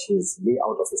about his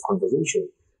layout of his conversation,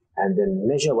 and then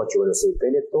measure what you want to say.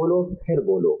 Pehle tolo, phir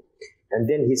bolo. And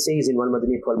then he says in one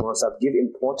Madani Pearl Mahasab, give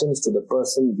importance to the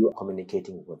person you are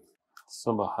communicating with.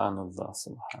 Subhanallah,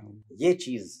 Subhanallah. ये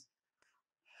चीज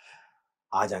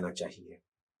आ जाना चाहिए.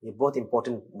 ये बहुत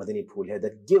important Madani Pearl है,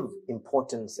 that give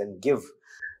importance and give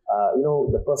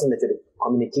the person that you're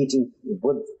communicating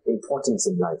with importance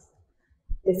in life.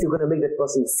 If you're going to make that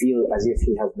person feel as if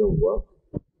he has no worth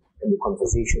in the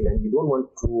conversation and you don't want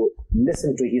to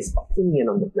listen to his opinion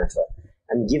on the matter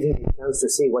and give him a chance to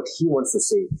say what he wants to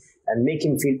say and make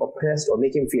him feel oppressed or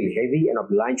make him feel heavy and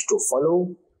obliged to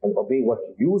follow and obey what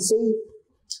you say,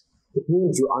 it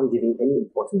means you aren't giving any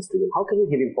importance to him. How can you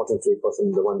give importance to a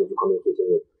person, the one that you're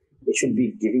communicating with? You should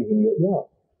be giving him your ear.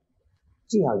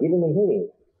 Give him a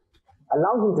hearing.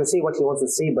 Allow him to say what he wants to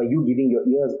say by you giving your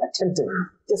ears attentively.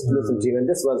 Just listen to him. And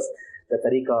this was the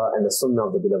tariqah and the sunnah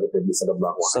of the beloved Nabi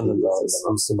sallallahu alayhi wa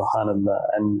sallam. Subhanallah.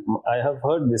 And I have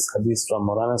heard this hadith from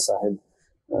Maulana Sahib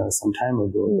some time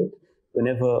ago. That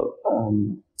whenever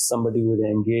somebody would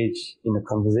engage in a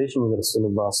conversation with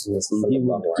Rasulullah, he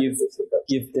would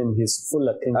give them his full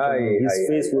attention. His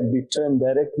face would be turned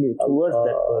directly towards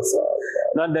that person.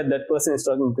 Not that that person is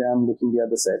talking to him, looking the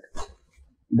other side.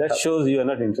 That shows you are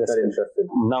not interested.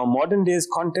 Now, modern days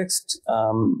context,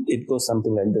 it goes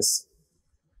something like this.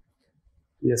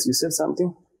 Yes, you said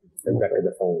something? Back to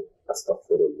the phone.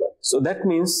 Astaghfirullah. So that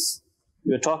means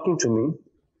you're talking to me,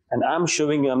 and I'm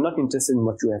showing you I'm not interested in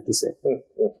what you have to say.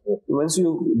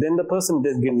 Then the person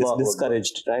gets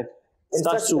discouraged, right?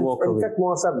 Starts to walk away. In fact,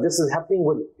 Muasab, this is happening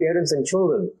with parents and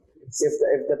children.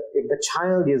 If the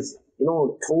child is,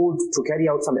 told to carry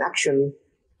out some action,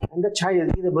 and the child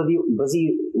is either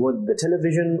busy with the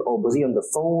television or busy on the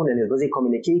phone and is busy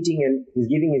communicating, and he's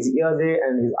giving his ear there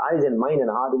and his eyes and mind and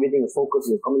heart, everything is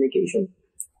focused in communication.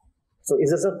 So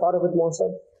is this a part of it,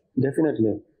 Muasab?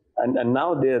 Definitely. And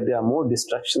now there are more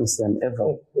distractions than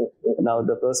ever. Now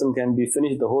the person can be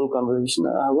finished the whole conversation.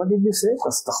 What did you say?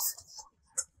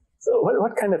 So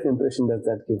what kind of impression does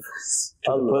that give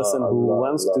to the person who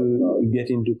wants to get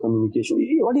into communication?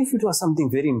 What if it was something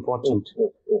very important?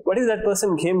 What if that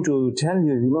person came to tell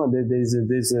you,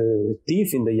 there's a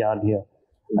thief in the yard here,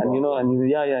 and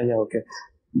okay,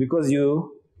 because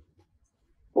you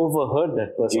overheard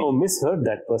that person or misheard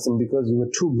that person because you were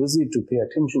too busy to pay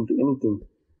attention to anything.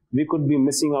 We could be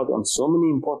missing out on so many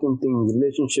important things.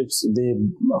 Relationships, they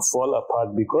fall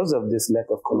apart because of this lack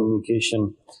of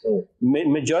communication.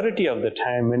 Majority of the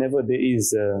time, whenever there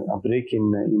is a break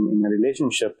in a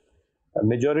relationship,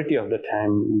 majority of the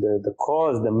time,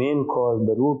 the main cause,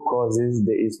 the root cause is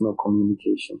there is no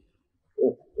communication.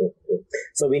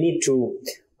 So we need to,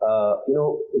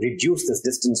 reduce this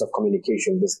distance of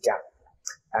communication, this gap,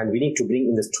 and we need to bring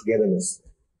in this togetherness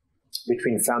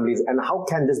between families. And how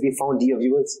can this be found, dear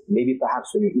viewers? Maybe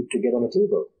perhaps when you eat together on a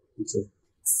table.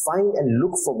 Find and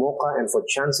look for mawqa and for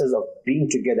chances of being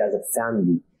together as a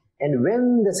family. And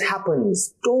when this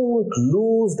happens, don't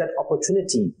lose that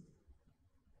opportunity.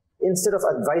 Instead of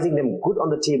advising them good on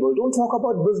the table, don't talk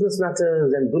about business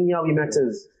matters and dunyawi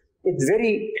matters. It's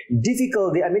very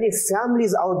difficult. There are many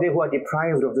families out there who are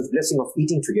deprived of this blessing of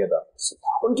eating together.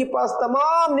 उनके पास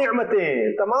तमाम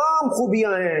नियमतें, तमाम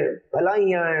खूबियां हैं,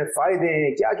 भलाइयां हैं, फायदे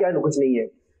हैं, क्या-क्या है, कुछ नहीं है.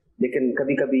 लेकिन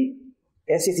कभी-कभी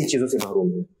ऐसी चीजों से महरूम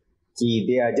हैं कि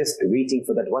they are just waiting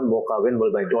for that one mawqa. When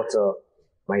will my daughter,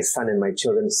 my son and my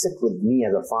children sit with me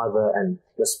as a father and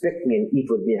respect me and eat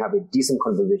with me, have a decent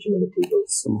conversation on the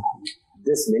tables?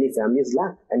 This many families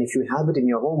lack. And if you have it in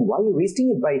your home, why are you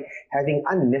wasting it by having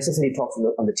unnecessary talks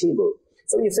on the table?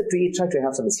 So when you sit to eat, try to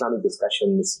have some Islamic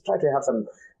discussions, try to have some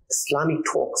Islamic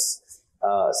talks,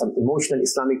 some emotional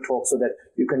Islamic talks, so that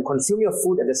you can consume your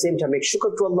food at the same time, make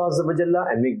shukr to Allah Azza wa Jalla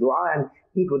and make dua and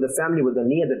eat with the family with the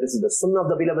niyyah that this is the sunnah of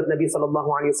the beloved Nabi sallallahu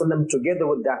alayhi wa sallam. Together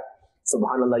with that,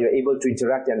 subhanallah, you're able to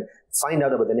interact and find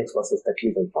out about the next person's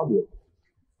taklif and problem.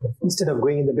 Instead of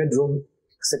going in the bedroom,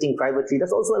 sitting privately,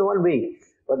 that's also in one way.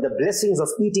 But the blessings of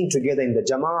eating together in the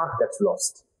jama'ah, that's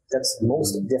lost. That's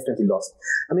most definitely lost.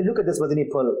 I mean, look at this Madani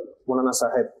Pearl, Maulana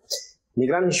Sahib.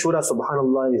 Nigran Shura,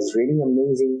 subhanallah, is really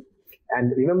amazing.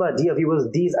 And remember, dear viewers,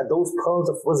 these are those pearls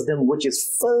of wisdom which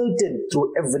is filtered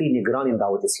through every Nigran in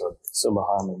Dawat Islam.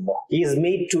 Subhanallah. He is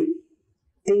made to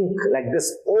think like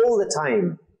this all the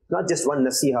time. Not just one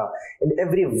nasiha. In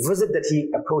every visit that he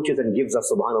approaches and gives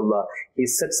us, subhanallah, he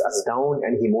sits us down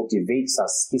and he motivates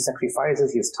us. He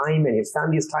sacrifices his time and his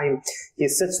family's time. He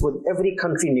sits with every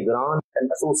country Nigran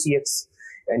and associates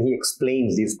and he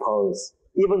explains these pearls.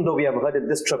 Even though we have heard it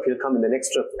this trip, he'll come in the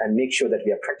next trip and make sure that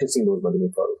we are practicing those Madani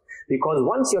pearls. Because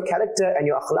once your character and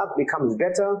your akhlaq becomes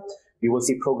better, you will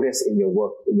see progress in your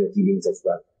work, in your dealings as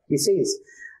well. He says,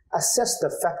 assess the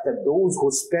fact that those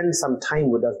who spend some time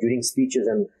with us during speeches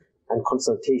and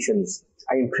consultations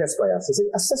are impressed by us. He says,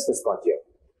 assess this part here.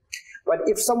 But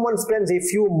if someone spends a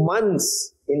few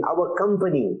months in our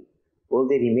company, will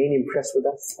they remain impressed with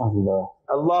us?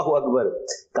 Allahu Akbar.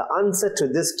 The answer to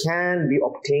this can be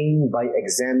obtained by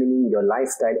examining your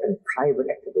lifestyle and private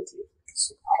activity.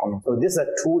 So these are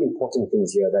two important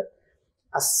things here, that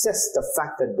assess the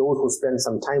fact that those who spend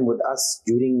some time with us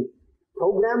during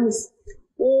programs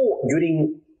or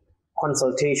during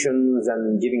consultations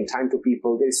and giving time to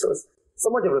people, there's So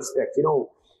much of respect, you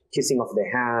know, kissing of their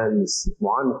hands,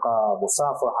 mu'anqa,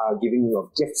 musafaha, giving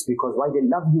of gifts, because why? They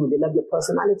love you, they love your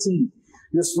personality.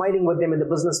 You're smiling with them in the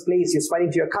business place, you're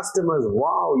smiling to your customers,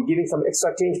 wow, you're giving some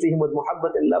extra change to him with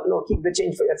muhabbat and love. No, keep the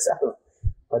change for yourself.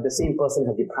 But the same person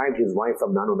has deprived his wife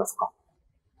from nanu nafqa.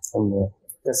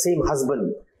 The same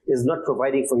husband is not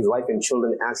providing for his wife and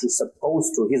children as he's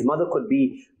supposed to. His mother could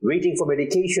be waiting for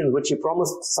medication, which he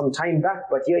promised some time back,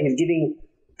 but here he's giving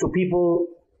to people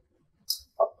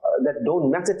that don't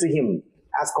matter to him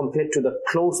as compared to the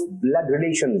close blood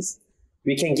relations.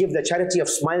 We can give the charity of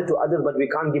smile to others, but we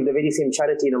can't give the very same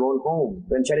charity in our own home.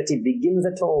 When charity begins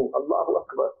at home, Allahu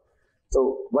Akbar.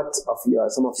 So what of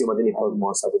some of your Madani calls,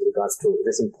 Muasa, with regards to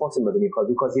this important Madani call?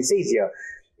 Because he says here,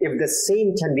 if the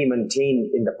same can be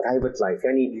maintained in the private life,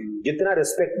 यानी जितना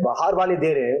respect बाहर वाले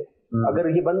दे रहे हैं, अगर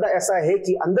ये बंदा ऐसा है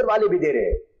कि अंदर वाले भी दे रहे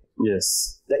हैं,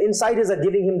 yes, the insiders are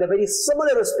giving him the very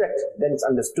similar respect, then it's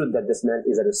understood that this man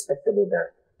is a respectable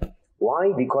man.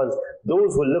 Why? Because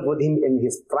those who live with him in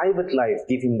his private life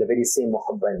give him the very same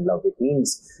muhabba and love. It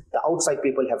means the outside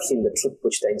people have seen the truth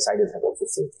which the insiders have also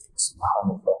seen.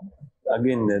 SubhanAllah.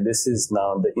 Again, this is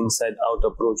now the inside-out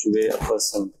approach where a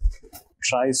person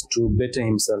tries to better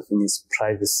himself in his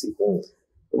privacy.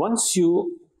 Once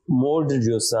you molded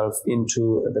yourself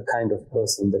into the kind of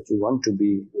person that you want to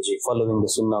be, following the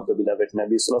Sunnah of the beloved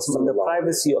Nabi Sallallahu Alaihi Wasallam, in the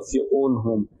privacy of your own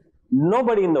home,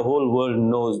 nobody in the whole world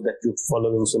knows that you're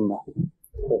following Sunnah.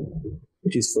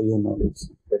 It is for your knowledge.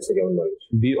 That's for your knowledge.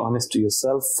 Be honest to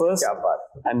yourself first,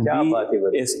 and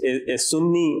be a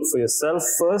Sunni for yourself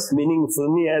first, meaning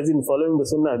Sunni as in following the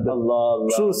Sunnah,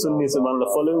 the true Sunni,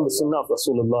 subhanAllah, following the Sunnah of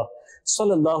Rasulullah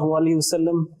Sallallahu Alaihi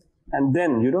Wasallam, and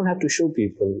then you don't have to show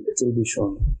people, it will be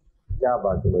shown.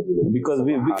 Because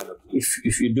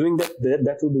if you're doing that,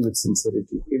 that will be with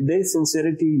sincerity. If there is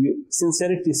sincerity,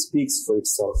 sincerity speaks for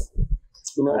itself.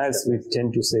 You know, as we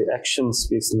tend to say, action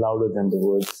speaks louder than the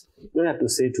words. You don't have to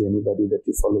say to anybody that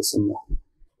you follow Sunnah.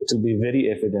 It will be very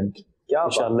evident.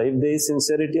 Inshallah, if there is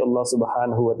sincerity, Allah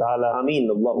subhanahu wa ta'ala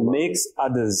makes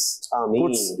others,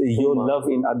 puts your love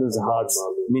in others' hearts.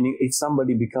 Meaning, if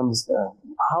somebody becomes,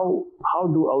 how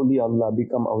do awliya Allah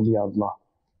become awliya Allah?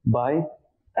 By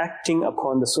acting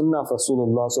upon the Sunnah of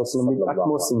Rasulullah with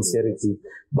utmost sincerity,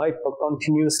 by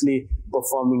continuously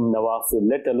performing nawafil,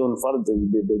 let alone fard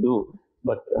they do,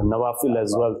 but nawafil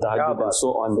as well, tahajjud and so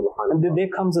on. And then there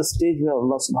comes a stage where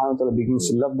Allah subhanahu wa ta'ala begins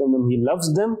to love them. When He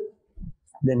loves them,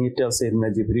 then He tells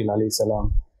Sayyidina Jibreel alayhi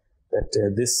salam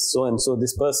that this so and so,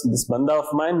 this person, this banda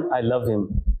of mine, I love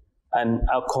him, and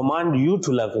I command you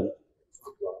to love him.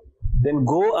 Then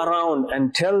go around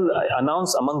and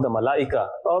announce among the malaika,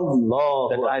 Allah,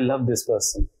 that I love this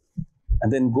person.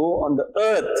 And then go on the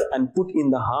earth and put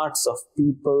in the hearts of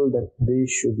people that they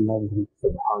should love him.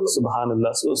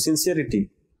 Subhanallah. So sincerity.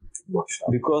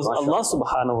 Because Allah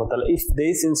subhanahu wa ta'ala, if there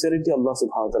is sincerity, Allah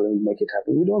subhanahu wa ta'ala will make it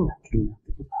happen. We don't have to do nothing.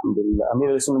 Alhamdulillah.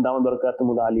 Amir al-Sunnah Dawud Barakatuh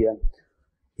Aliyah,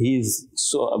 he is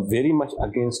so very much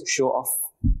against show off.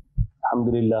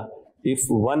 Alhamdulillah. If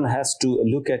one has to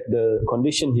look at the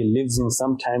condition he lives in,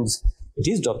 sometimes it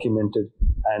is documented.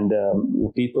 And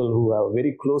people who are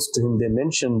very close to him, they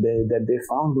mentioned that they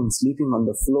found him sleeping on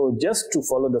the floor just to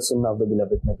follow the Sunnah of the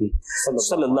beloved Nabi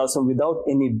Sallallahu Alaihi Wasallam. Without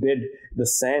any bed, the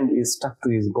sand is stuck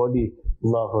to his body.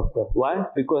 Allahu Akbar. Why?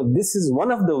 Because this is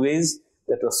one of the ways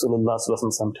that Rasulullah Sallallahu Alaihi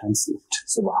Wasallam sometimes slept.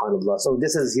 Subhanallah. So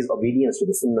this is his obedience to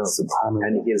the Sunnah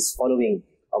and his following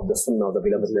of the Sunnah of the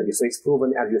beloved Nabi. So it's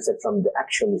proven, as you said, from the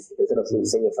actions instead of him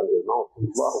saying it from his mouth.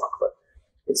 Allahu Akbar.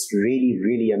 It's really,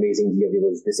 really amazing, dear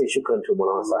viewers. They say shukran to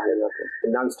Mulana Sahib.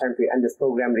 And now it's time to end this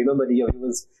program. Remember, dear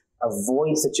viewers,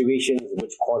 avoid situations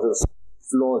which causes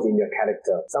flaws in your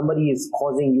character. Somebody is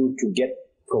causing you to get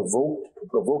provoked, to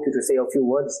provoke you to say a few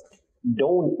words.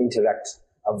 Don't interact.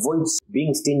 Avoid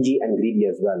being stingy and greedy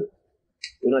as well.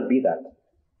 Do not be that.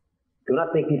 Do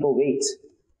not make people wait.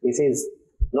 He says,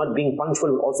 not being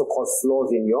punctual will also cause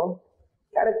flaws in your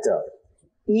character.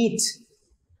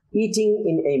 Eating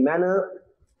in a manner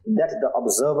that the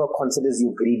observer considers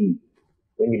you greedy.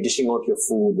 When you're dishing out your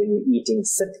food, when you're eating,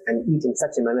 sit and eat in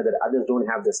such a manner that others don't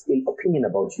have this ill opinion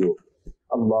about you.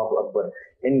 Allahu Akbar.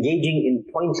 Engaging in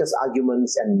pointless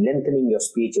arguments and lengthening your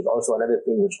speech is also another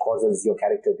thing which causes your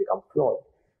character to become flawed.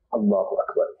 Allahu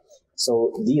Akbar.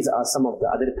 So these are some of the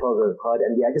other pearls I've heard,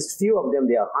 and there are just few of them.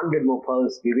 There are 100 more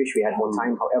pearls. We wish we had more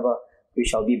time. However, we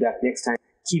shall be back next time.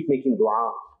 Keep making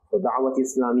dua for Da'wat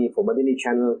Islami, for Madani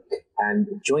Channel, and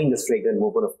join this fragrant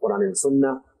movement of Quran and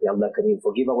Sunnah. May Allah Kareem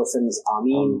forgive our sins.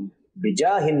 Ameen.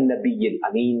 Bijahin Nabiyyil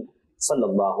Ameen.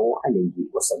 Sallallahu alayhi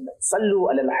wa sallam.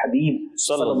 Sallu ala al-Habib.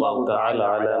 Sallallahu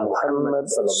ta'ala ala Muhammad.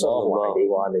 Sallallahu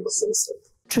alayhi wa sallam.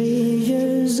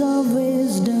 treasures of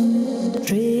wisdom,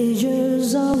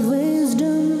 treasures of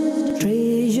wisdom,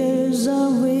 treasures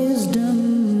of wisdom,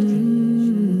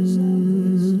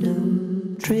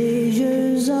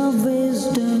 treasures of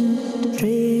wisdom,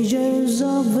 treasures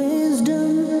of wisdom.